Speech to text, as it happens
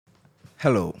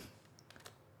Hello.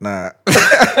 Nah. All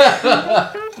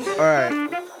right.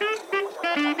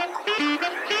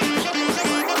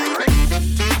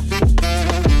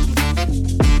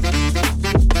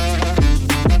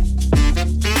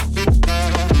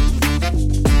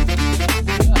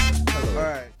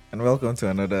 And welcome to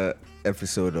another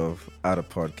episode of OUTTA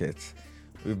Podcast.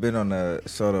 We've been on a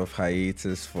sort of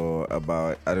hiatus for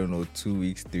about, 2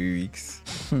 weeks, 3 weeks,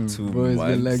 2 Bro, it's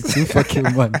months. been like 2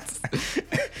 fucking months.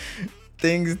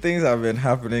 Things have been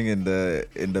happening in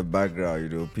the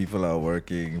background. People are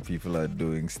working, people are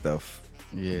doing stuff.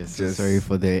 Yes, sorry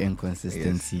for the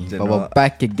inconsistency. Yes, but we're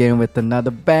back again with another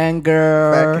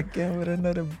banger. Back again with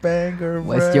another banger.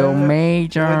 What's your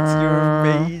major?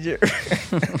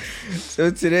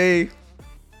 So today,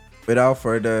 without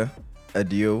further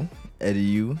ado,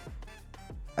 we're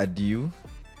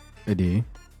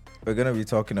gonna be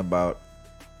talking about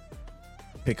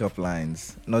pickup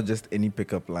lines. Not just any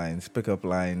pickup lines. Pickup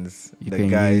lines You the can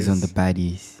guys use on the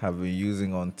baddies. have been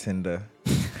using on Tinder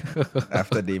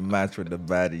after they match with the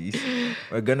baddies.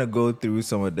 We're gonna go through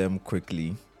some of them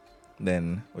quickly.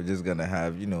 Then we're just gonna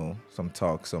have, some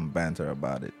talk, some banter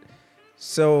about it.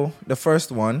 So the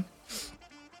first one,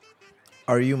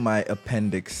 are you my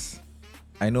appendix?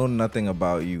 I know nothing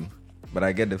about you, but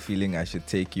I get the feeling I should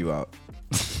take you out.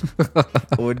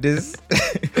 Or this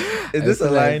is this a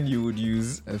line you would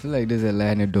use? I feel like this is a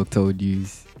line a doctor would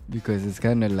use because it's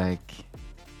kind of like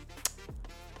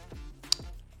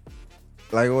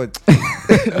what?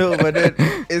 No, but then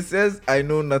it says I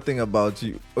know nothing about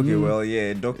you. Okay, well,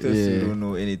 yeah, doctors don't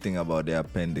know anything about the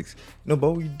appendix. No,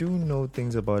 but we do know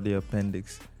things about the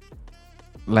appendix.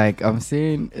 Like I'm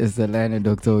saying, it's the line a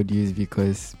doctor would use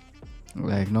because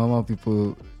like normal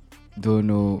people don't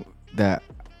know that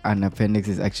an appendix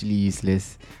is actually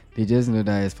useless. They just know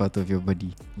that it's part of your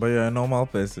body. But you're a normal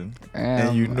person,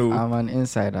 and you know. I'm an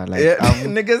insider. Like, yeah,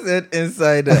 nigga said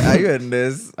insider. Are you a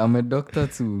nurse? I'm a doctor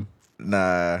too.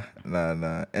 Nah.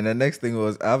 And the next thing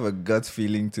was, I have a gut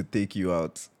feeling to take you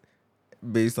out.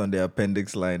 Based on the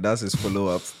appendix line. That's his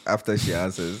follow-up after she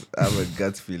answers. I have a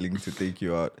gut feeling to take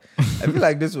you out. I feel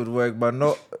like this would work, but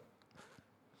not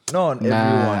on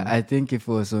everyone. I think if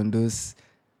it was on those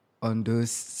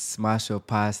smash or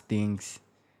pass things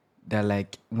that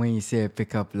like when you say a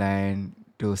pickup line,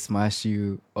 they'll smash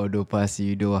you or they'll pass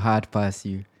you, they'll hard pass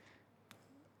you.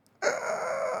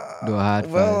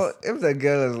 Well, if the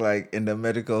girl is like in the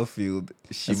medical field,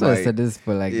 she That's might. why I said this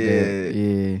for like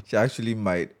she actually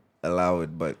might allow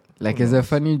it, but like it's a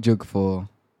funny joke for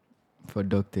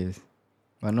doctors,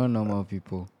 but not normal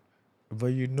people.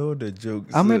 But you know the joke.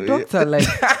 I'm a doctor, like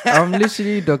I'm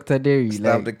literally Dr. Derry.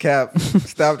 Stop the cap.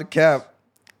 Stop the cap.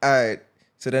 All right.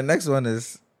 So the next one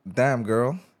is, damn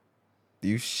girl, do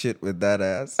you shit with that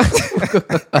ass?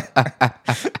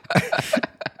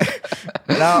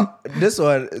 Now, this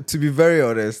one, to be very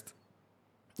honest,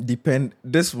 depending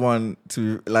on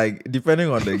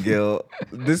the girl,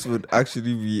 this would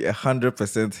actually be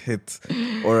 100% hit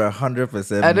or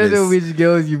 100% I don't know which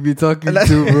girls you be talking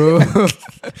to, bro.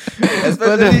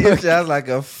 Especially if she has like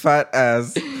a fat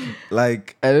ass.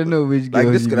 Like, I don't know which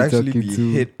girls this you could be actually talking be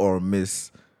to. hit or miss.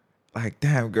 Like,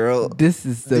 damn girl, This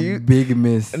is the big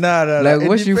miss. Nah. Like,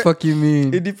 what you fucking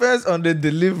mean? It depends on the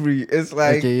delivery. It's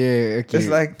like, okay. It's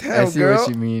like, damn I see girl, what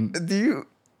you mean. Do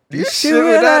you shit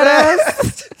with that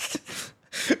ass?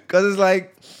 Because it's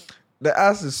like the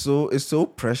ass is so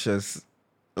precious.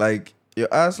 Like, your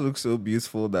ass looks so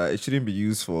beautiful that it shouldn't be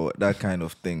used for that kind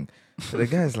of thing. So the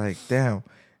guy's like, damn.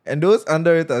 And those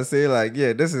under it are saying like,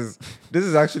 yeah, this is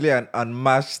actually an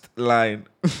unmatched line.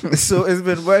 So it's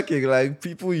been working. Like,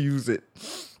 people use it.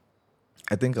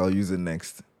 I think I'll use it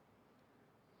next.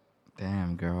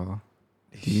 Damn, girl.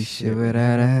 Do you shit with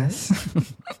that ass?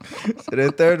 So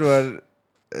the third one,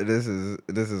 this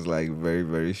is like very,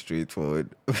 very straightforward.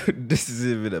 This is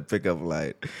even a pickup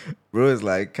line. Bro is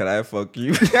like, can I fuck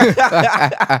you?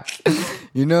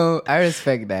 I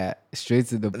respect that. Straight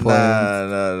to the point.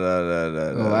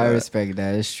 No. I respect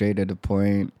that. It's straight to the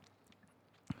point.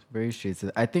 Very straight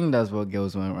to I think that's what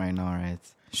girls want right now, right?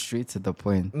 Straight to the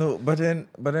point. No, but then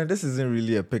this isn't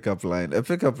really a pickup line. A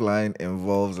pickup line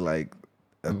involves like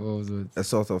a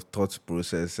sort of thought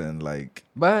process and like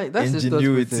but that's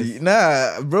ingenuity.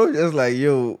 Nah, bro, just like,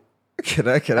 yo, can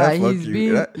I fuck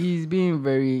you? He's being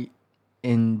very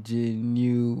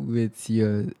ingenuous. He's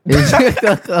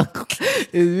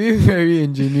being very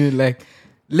ingenuous. Like,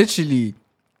 literally,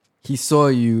 he saw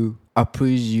you,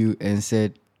 appraised you, and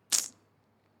said,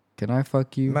 can I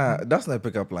fuck you? Nah, that's not a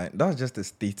pickup line. That's just a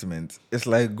statement. It's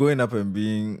like going up and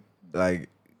being like,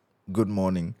 good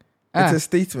morning. It's a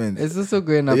statement. It's also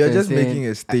going up You're and just saying, making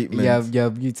a statement. You're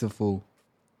beautiful.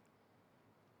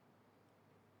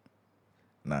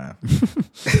 Nah.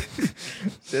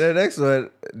 So the next one,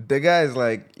 the guy is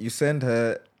like, you send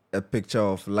her a picture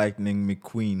of Lightning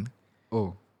McQueen.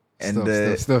 Oh. And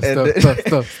Stop.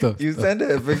 you send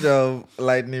her a picture of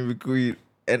Lightning McQueen,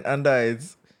 and under it,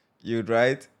 you'd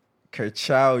write,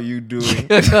 Kerchow, you doing?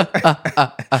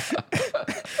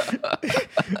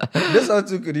 This one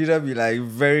too could either be like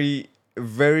very,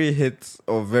 very hit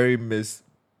or very miss.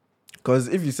 Because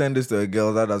if you send this to a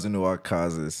girl that doesn't know what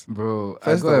cars is. Bro,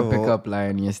 First I got of a all- pickup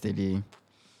line yesterday.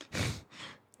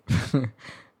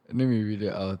 Let me read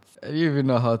it out. I didn't even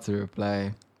know how to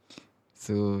reply.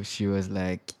 So she was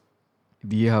like,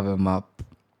 do you have a map?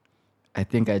 I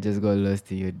think I just got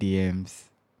lost in your DMs.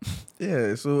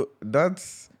 Yeah, so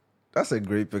that's a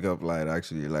great pickup line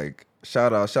actually. Like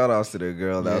shout outs to the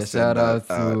girl that Yeah, sent shout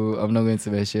that out out. to, I'm not going to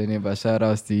mention it, but shout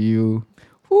outs to you.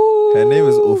 Woo! Her name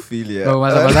is Ophelia. Oh,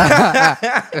 what's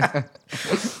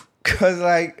Cause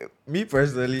like me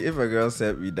personally, if a girl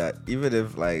sent me that, even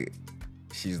if like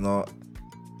she's not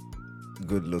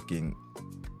good looking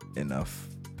enough,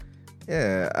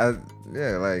 I'll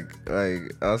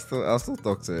still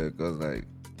talk to her because like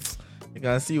you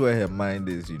can see where her mind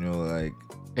is, you know, like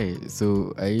Hey,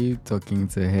 so are you talking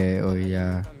to her or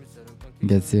yeah,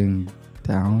 getting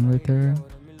down with her?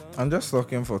 I'm just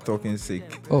talking for talking's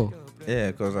sake. Oh,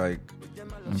 Yeah, because like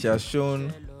she has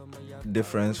shown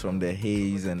difference from the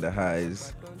haze and the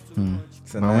highs.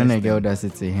 It's a but when nice a girl thing. does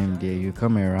it to him, there you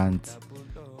come and rant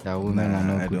that women are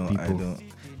not I good don't, people. I don't.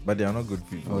 But they are not good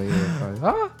people. Oh yeah.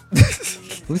 Ah!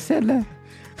 Who said that?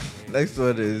 Next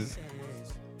one is,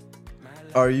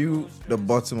 are you the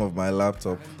bottom of my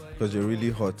laptop? Because you're really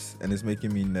hot and it's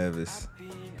making me nervous.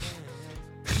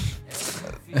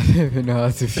 I don't even know how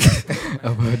to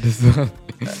feel about this one.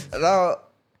 Now,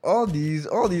 all these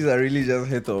are really just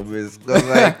hit or miss. Because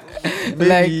like, maybe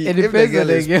Like, it if the depends on girl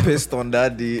the is girl. pissed on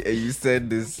that day and you said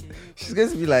this, she's going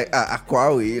to be like,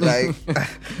 Aquawi. Like,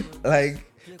 like,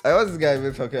 what's this guy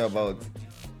even talking about?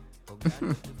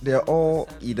 They're all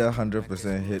either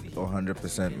 100% hit or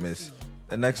 100% miss.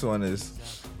 The next one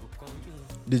is,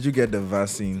 did you get the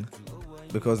vaccine?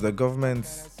 Because the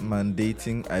government's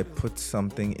mandating I put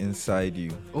something inside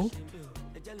you. Oh.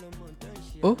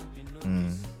 Oh.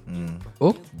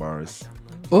 Bars.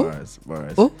 Oh. Bars.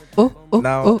 Oh.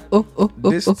 Now,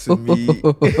 this to me...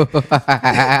 What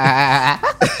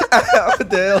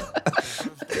the hell?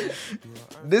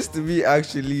 This to me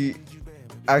actually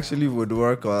would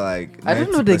work on like 90% I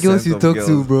don't know the girls you of talk girls.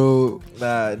 to, bro.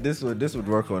 Nah, this would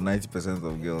work on 90%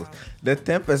 of girls. The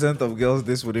 10% of girls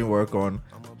this wouldn't work on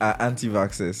are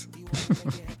anti-vaxxers.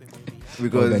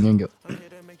 Because Ghanaian girl.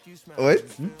 what?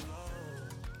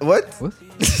 What? What?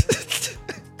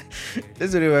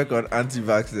 This wouldn't work on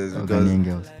anti-vaxxers Oh, because Ghanaian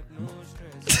girls.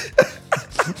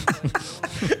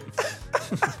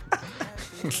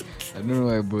 I don't know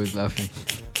why bro is laughing.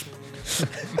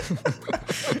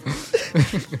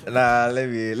 nah, let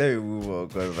me move on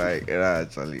because like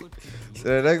actually.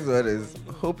 So the next one is,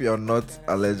 hope you're not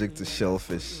allergic to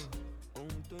shellfish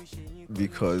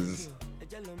because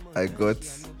I got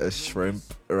a shrimp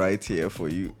right here for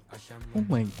you. Oh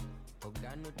my.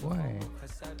 Why?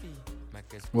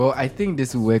 Well, I think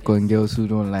this will work on girls who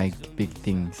don't like big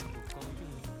things.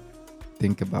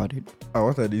 Think about it.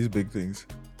 What are these big things?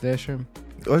 They're shrimp.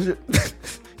 What's your-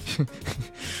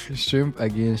 Shrimp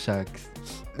against sharks.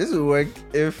 This will work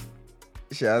if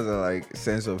she has a like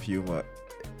sense of humor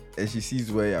and she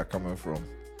sees where you're coming from.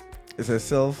 It's a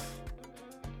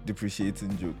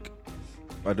self-depreciating joke,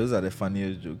 but those are the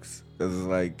funniest jokes because it's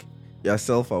like you're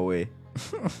self-aware.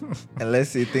 And let's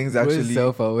say things actually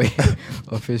self-aware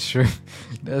of his shrimp.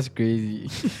 That's crazy.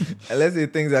 and let's say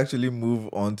things actually move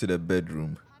on to the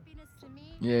bedroom.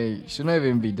 Yeah, you should not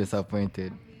even be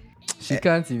disappointed. She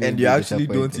can't even. And be you actually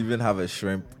disappointed. don't even have a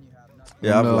shrimp. You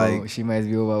have like she might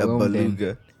be a overwhelmed. Then.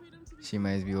 beluga. She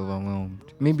might be overwhelmed.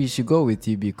 Maybe she go with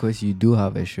you because you do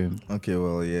have a shrimp. Okay,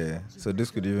 well, yeah. So this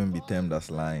could even be termed as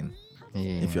lying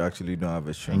Yeah. if you actually don't have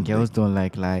a shrimp. And girls don't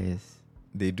like liars.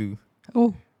 They do.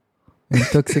 Oh, and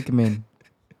toxic men.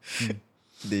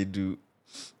 They do.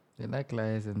 They like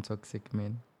liars and toxic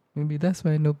men. Maybe that's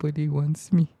why nobody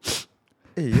wants me.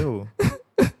 Hey yo.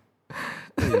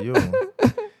 Hey yo.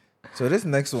 So this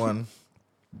next one,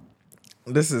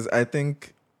 this is I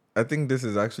think this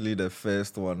is actually the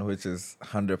first one, which is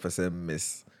 100%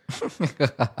 miss.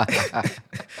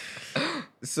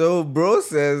 So bro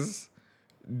says,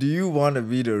 do you want to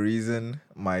be the reason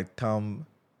my thumb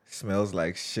smells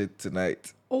like shit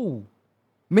tonight? Oh,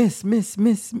 miss.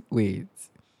 Wait.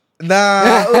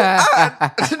 Nah.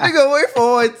 Nigga, wait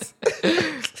for it.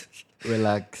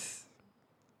 Relax.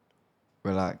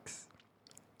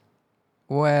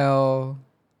 Well,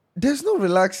 There's no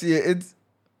relax here. It's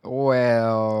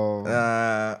Well,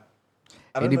 I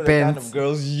don't it know the kind depends. of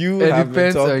girls you It have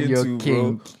been depends on talking your to,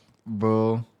 kink,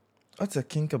 bro. bro. What's a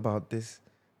kink about this?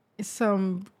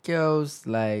 Some girls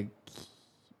like,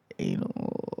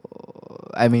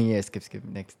 I mean, yeah, skip.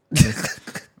 Next.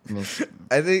 Next.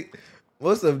 I think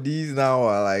most of these now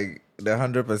are like the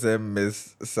 100%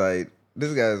 miss side.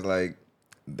 This guy's like,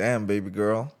 damn, baby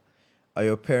girl, are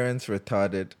your parents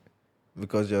retarded?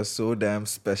 Because you're so damn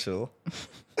special.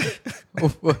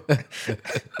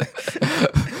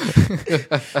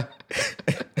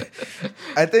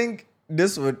 I think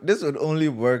this would only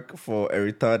work for a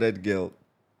retarded girl.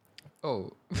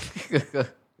 Oh.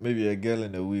 Maybe a girl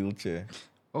in a wheelchair.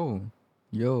 Oh.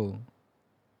 Yo.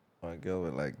 Or a girl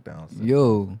with like Down syndrome.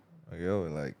 Yo. A girl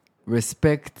with like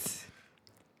respect.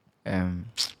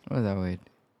 What's that word?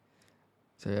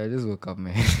 Sorry, I just woke up,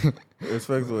 man.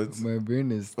 Respect what? My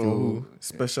brain is still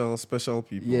special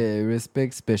people. Yeah,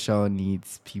 respect special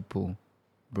needs people,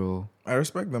 bro. I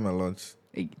respect them a lot.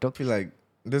 Hey, I feel like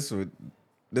this would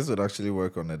actually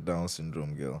work on a Down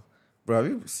syndrome girl. Bro,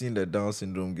 have you seen the Down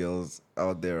syndrome girls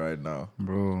out there right now?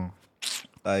 Bro.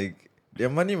 Like their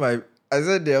money might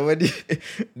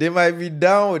they might be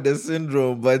down with the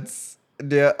syndrome, but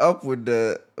they're up with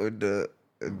the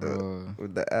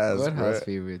ass. God bro. has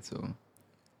favorites, so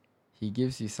he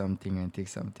gives you something and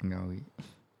takes something away.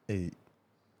 Hey,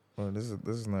 well, this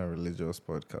is not a religious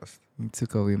podcast. He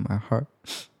took away my heart.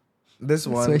 This That's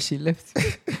one, why she left me.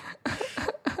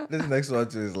 this next one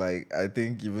too is like, I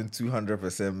think even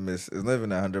 200% miss. It's not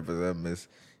even 100% miss.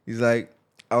 He's like,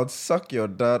 I would suck your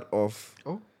dad off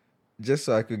just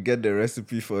so I could get the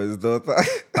recipe for his daughter.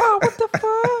 Oh, what the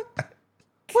fuck?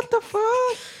 What the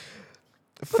fuck?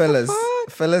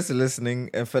 Fellas listening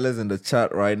and fellas in the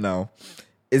chat right now,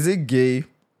 is it gay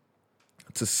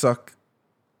to suck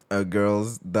a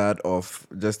girl's dad off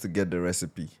just to get the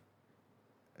recipe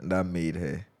that made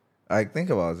her? Like, think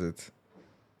about it.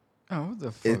 Oh, what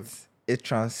the fuck? It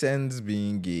transcends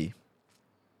being gay.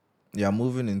 You're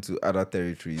moving into other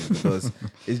territories because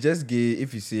it's just gay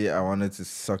if you say I wanted to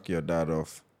suck your dad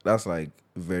off. That's like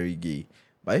very gay.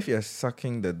 But if you're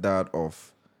sucking the dad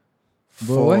off,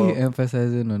 Bro, why are you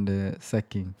emphasizing on the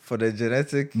sucking? For the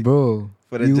genetic, bro,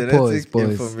 for the genetic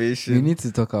information we need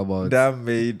to talk about that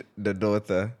made the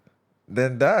daughter,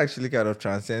 then that actually kind of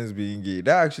transcends being gay.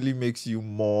 That actually makes you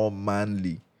more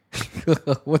manly.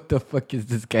 What the fuck is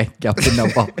this guy yapping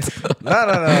about?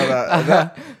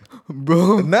 No.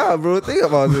 Bro. Nah, bro, think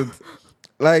about it.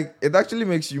 Like, it actually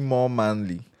makes you more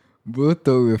manly. Bro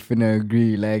thought we were finna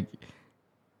agree. Like,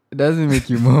 it doesn't make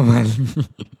you more manly.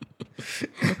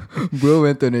 Bro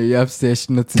went on a yap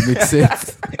session not to make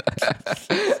sense.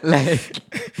 Like,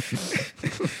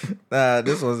 nah,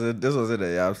 this wasn't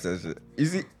a yap session. You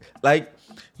see, like,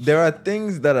 there are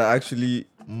things that are actually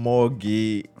more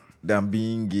gay than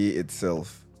being gay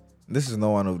itself. This is not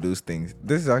one of those things.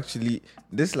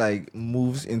 This like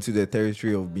moves into the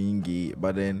territory of being gay,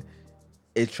 but then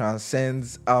it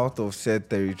transcends out of said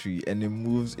territory and it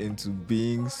moves into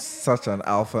being such an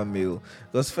alpha male.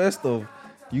 Because first off,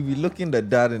 you be looking the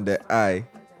dad in the eye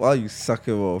while you suck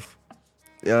him off.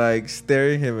 You're like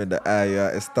staring him in the eye.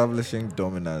 You're establishing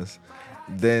dominance.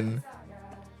 Then,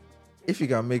 if you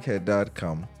can make her dad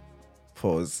come,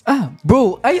 pause.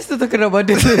 Bro, are you still talking about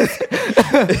this?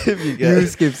 If you can,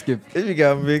 skip. If you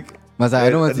can make... Masa, I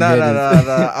don't want to hear this.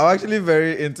 Nah. I'm actually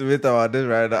very intimate about this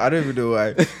right now. I don't even know why.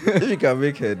 If you can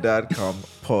make her dad come,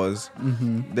 pause.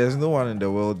 There's no one in the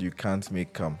world you can't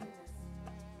make come.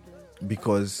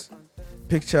 Because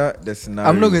picture the scenario.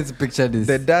 I'm not going to picture this.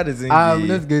 The dad isn't gay. I'm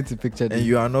not going to picture this. And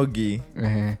you are not gay.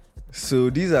 Uh-huh. So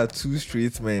these are two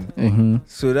straight men.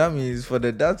 So that means for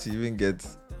the dad to even get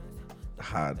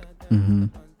hard,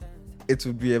 it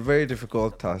would be a very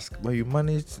difficult task. But you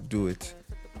managed to do it.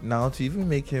 Now to even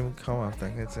make him come after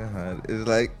getting hard is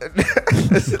like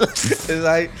it's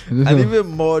like an even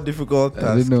more difficult task.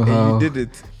 I don't know how you did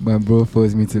it. My bro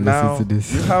forced me to Now, listen to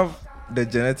this. You have the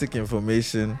genetic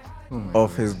information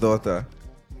of his daughter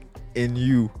in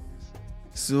you.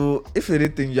 So if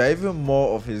anything, you're even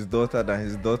more of his daughter than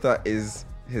his daughter is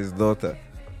his daughter.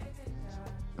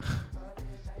 Oh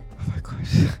my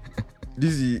gosh.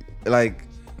 This is like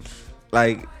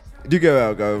do you get where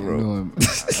I'm going, bro? No, I don't want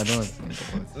to think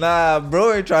about it. Nah,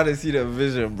 bro ain't trying to see the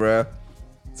vision, bro.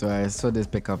 So I saw this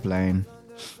pickup line.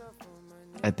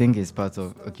 I think it's part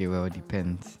of it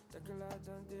depends.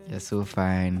 You're so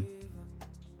fine.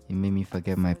 You made me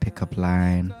forget my pickup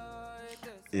line.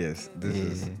 Yes,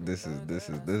 this is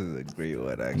a great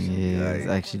one actually. Yeah, it's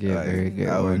actually a very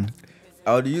good one.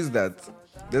 I would use that.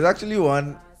 There's actually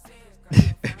one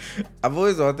I've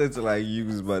always wanted to like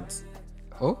use, but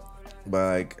Oh, but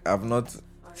like I've not.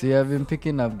 so you have been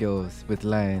picking up girls with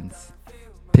lines.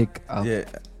 Pick up Yeah,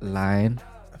 line.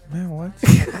 man, what?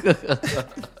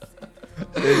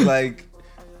 It's like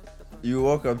you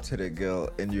walk up to the girl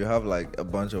and you have like a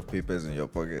bunch of papers in your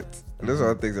pocket. This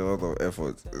one takes a lot of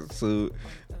effort. So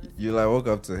you like walk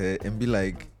up to her and be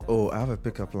like, "Oh, I have a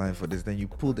pickup line for this." Then you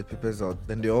pull the papers out.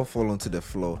 Then they all fall onto the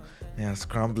floor. And you're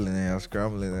scrambling and you're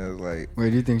scrambling. And it's like, What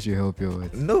do you think she'll help you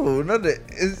with? no, not the.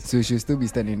 It's, So she'll still be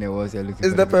standing there whilst you're looking it's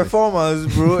for the papers.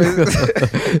 performance, bro.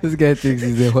 This guy thinks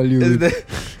he's in Hollywood.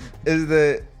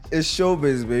 It's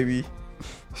showbiz, baby.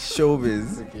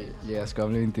 Showbiz. Okay, yeah,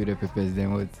 scrambling through the papers,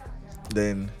 then what?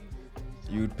 Then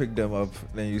you would pick them up.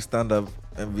 Then you stand up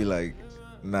and be like,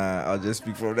 "Nah, I'll just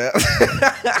speak from there."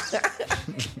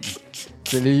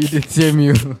 So you did same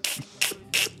you.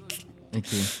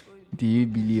 Okay. Do you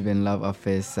believe in love at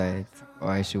first sight,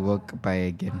 or I should walk by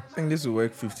again? I think this will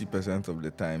work 50% of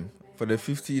the time. For the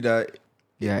 50 that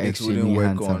Yeah, it extremely wouldn't work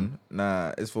handsome. on,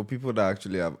 nah, it's for people that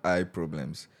actually have eye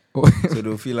problems. Oh. So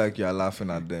they'll feel like you're laughing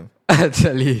at them.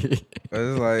 Actually.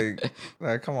 It's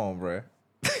like, come on, bro.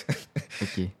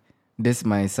 Okay. This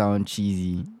might sound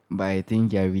cheesy, but I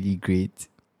think you're really great.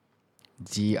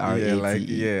 Grate.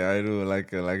 I know,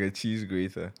 like a cheese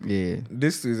grater. Yeah.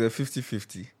 This is a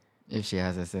 50-50. If she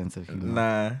has a sense of humor.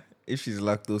 Nah, if she's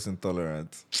lactose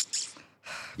intolerant,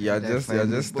 you're just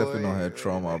stepping on her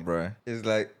trauma, bro. It's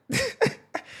like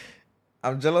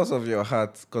I'm jealous of your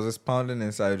heart because it's pounding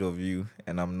inside of you,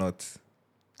 and I'm not.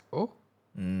 Oh.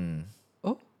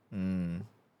 Oh.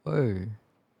 Oh.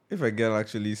 If a girl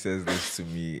actually says this to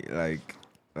me, like,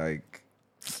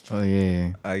 Oh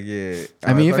yeah. yeah.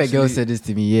 I mean, if a girl said this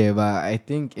to me, yeah, but I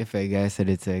think if a guy said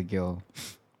it to a girl,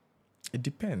 it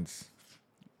depends.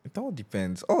 It all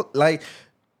depends. Oh, like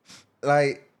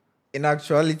in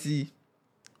actuality,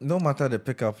 no matter the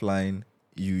pickup line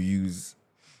you use,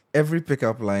 every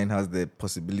pickup line has the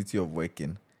possibility of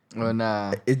working. oh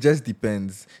nah. It just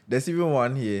depends. There's even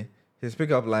one here. His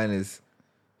pickup line is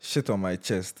 "shit on my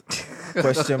chest?"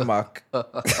 question mark.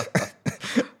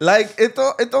 Like it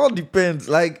all depends.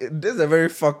 Like this is a very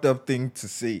fucked up thing to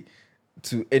say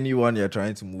to anyone you're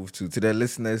trying to move to. To the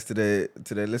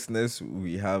listeners,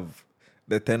 we have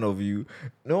the 10 of you.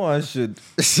 No one should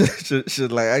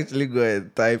like actually go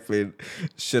and type in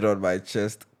 "shit on my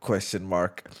chest?" question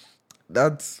mark.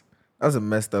 That's a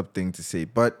messed up thing to say,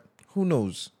 but who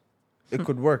knows? It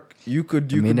could work. You could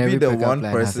be the one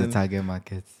person. Has a target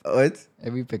market. What?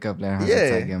 Every pickup line has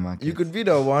a target market. You could be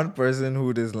the one person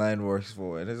who this line works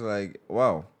for, and it's like,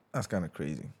 wow, that's kind of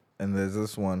crazy. And there's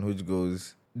this one which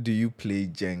goes, "Do you play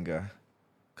Jenga?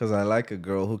 Because I like a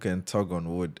girl who can tug on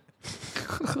wood."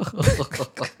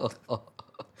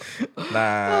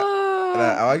 Nah,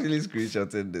 I'm actually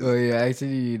screenshotting this. Oh yeah, I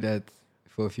actually need that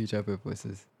for future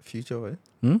purposes. Future what?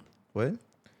 What?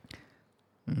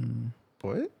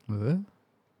 What?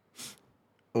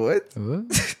 What?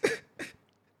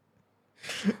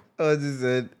 I just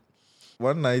said,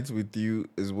 "One night with you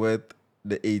is worth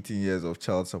the 18 years of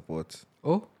child support."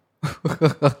 Oh.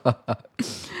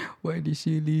 Why did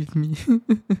she leave me?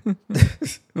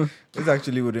 This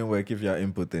actually wouldn't work if you're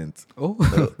impotent. Oh.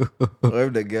 Or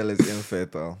if the girl is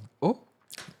infertile. Oh.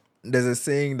 There's a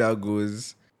saying that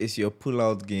goes, "Is your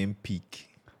pull-out game peak?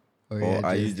 Or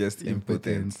are you just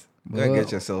impotent?" Go and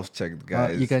get yourself checked,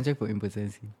 guys. You can check for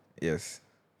impotency. Yes.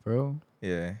 Bro.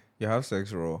 Yeah. You have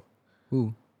sex raw.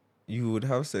 Who? You would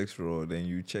have sex raw, then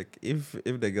you check. If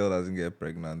the girl doesn't get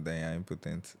pregnant, then you're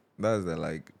impotent. That's the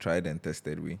like tried and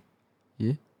tested way.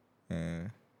 Yeah. Yeah.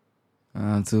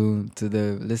 To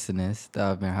the listeners that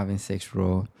have been having sex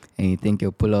raw and you think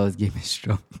your pull-out game is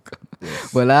strong.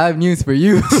 Yes. Well, I have news for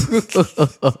you.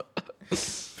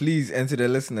 Please, and to the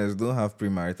listeners, don't have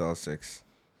premarital sex.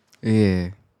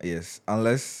 Yeah. Yes,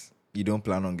 unless you don't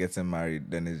plan on getting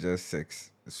married, then it's just sex.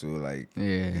 So like,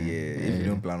 if you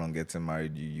don't plan on getting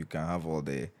married, you can have all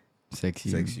the sex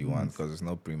you want because it's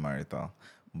not premarital.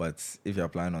 But if you're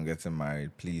planning on getting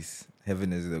married, please,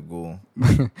 heaven is the goal.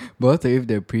 But what if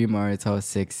the premarital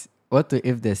sex? What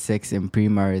if the sex in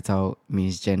premarital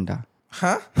means gender?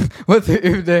 Huh? What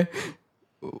if the...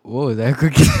 What was I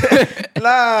cooking?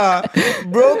 Nah,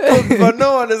 bro, cook, but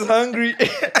no one is hungry.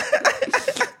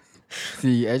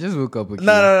 See, I just woke up. Okay?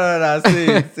 No.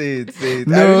 Say it.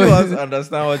 No. I really want to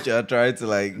understand what you're trying to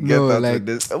like get out like, with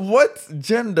this. What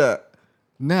gender?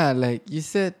 Nah, like you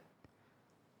said,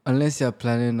 unless you're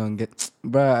planning on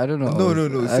bruh, I don't know. No. I don't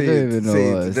even know what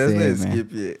I was There's no saying,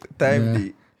 escape here. Time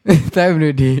day. Time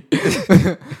no day.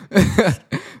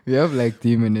 We have like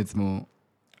 3 minutes more.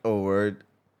 Oh, word.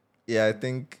 Yeah, I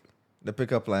think the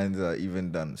pickup lines are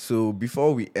even done. So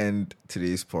before we end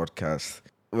today's podcast,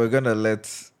 we're gonna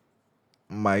let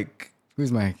Mike.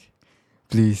 Who's Mike?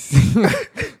 Please.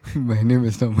 My name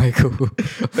is not Michael.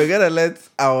 We're gonna let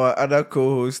our other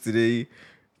co-host today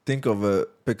think of a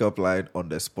pickup line on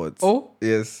the spot. Oh,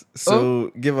 yes.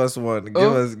 So give us one.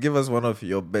 Give us one of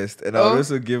your best, and I'll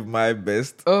also give my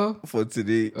best for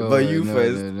today. But you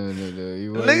first. No.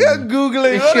 You Look at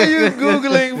googling. What are you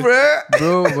googling, bro?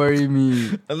 Bro, worry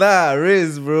me. Nah,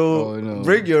 Riz, bro. Oh no.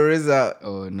 Bring your Riz out.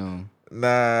 Oh no.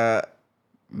 Nah.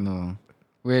 No.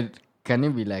 Wait, can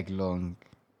it be like long?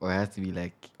 Or it has to be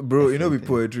like... Bro, you know be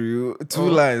poetry. Two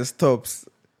lines, tops.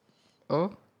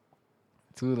 Oh?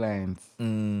 2 lines.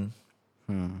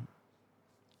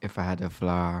 If I had a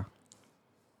flower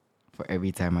for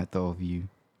every time I thought of you,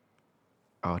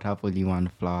 I would have only 1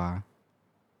 flower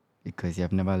because you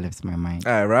have never left my mind.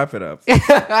 All right, wrap it up.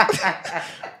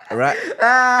 Wrap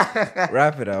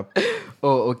it up.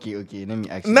 Oh, okay. Let me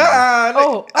actually...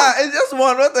 It's just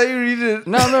one. What are you reading?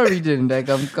 No, I'm not reading. Like,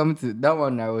 I'm coming to... That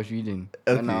one I was reading.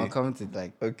 Okay. And I'll come to,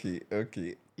 like... Okay.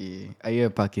 Yeah. Are you a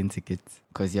parking ticket?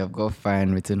 Because you have got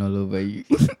fine written all over you.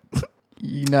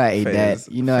 You know I ate that.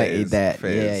 You know I ate that.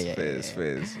 Fairs.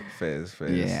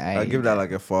 Yeah, I'll give that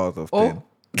like a 4 out of 10.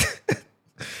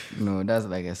 No, that's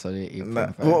like a solid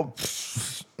 8.5. Well,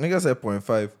 nigga said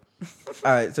 0.5.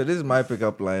 Alright, so this is my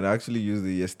pickup line. I actually used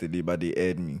it yesterday, but they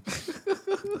aired me.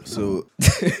 So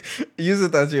use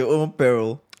it at your own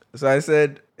peril. So I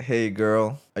said, hey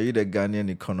girl, are you the Ghanaian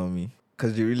economy?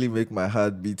 Because you really make my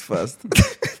heart beat fast.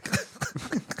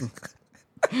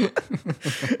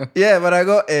 Yeah, but I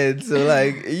got aired. So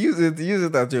like use it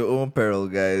at your own peril,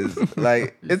 guys.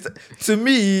 Like to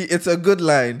me, it's a good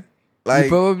line. Like, you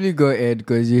probably got Ed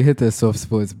because you hit a soft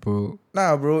spot, bro.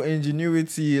 Nah, bro,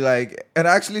 ingenuity, like, and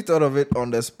I actually thought of it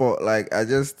on the spot. Like,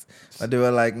 they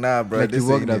were like, nah, bro. Like, you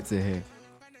walked up to her.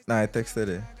 Nah, I texted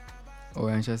her. Oh,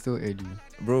 and she still Ed you.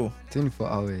 Bro. 24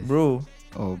 hours. Bro.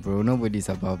 Oh, bro, nobody's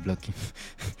about blocking.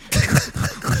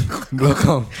 Block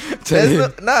him.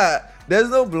 There's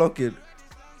no blocking.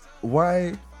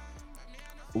 Why,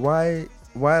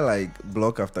 like,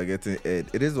 block after getting aired?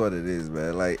 It is what it is,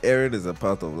 man. Like, airing is a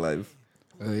part of life.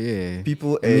 Oh, yeah.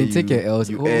 People air you. Take your L's.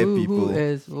 You air people. Who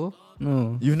airs? Oh,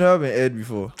 no. You've never been aired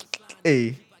before.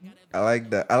 Hey, I like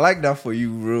that. I like that for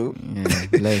you, bro. Yeah,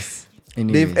 bless.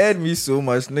 They've aired me so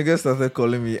much. Niggas started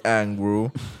calling me Ang,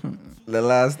 bro. The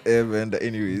last airbender,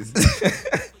 anyways.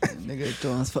 Nigga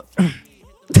transfer.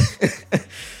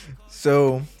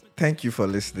 So, thank you for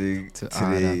listening to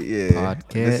today. Yeah,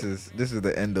 this is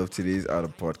the end of today's OUTTA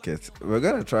Podcast. We're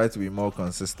gonna try to be more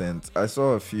consistent. I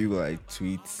saw a few like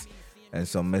tweets and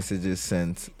some messages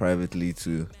sent privately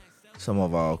to some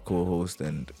of our co-hosts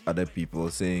and other people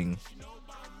saying,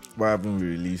 why haven't we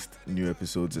released new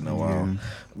episodes in a while?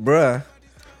 Bruh,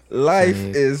 life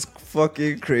is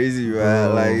fucking crazy,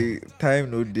 man. Like,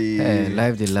 time no day. Hey,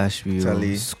 life the last week.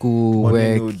 Charlie, school,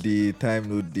 money work. no day, time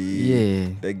no day. Yeah.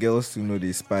 The girls too know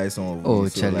they spy some of Oh,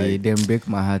 so Charlie, like, them break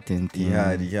my heart and thing.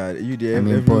 Yeah. You there I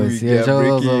mean, every boys. week, Yeah,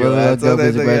 breaking your heart.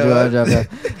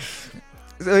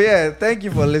 So yeah, thank you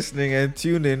for listening and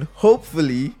tune in.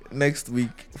 Hopefully next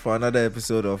week for another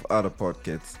episode of OUTTA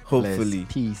Podcast. Hopefully.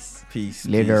 Peace.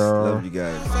 Later. Love you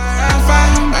guys.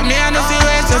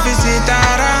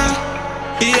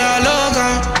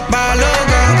 Logan,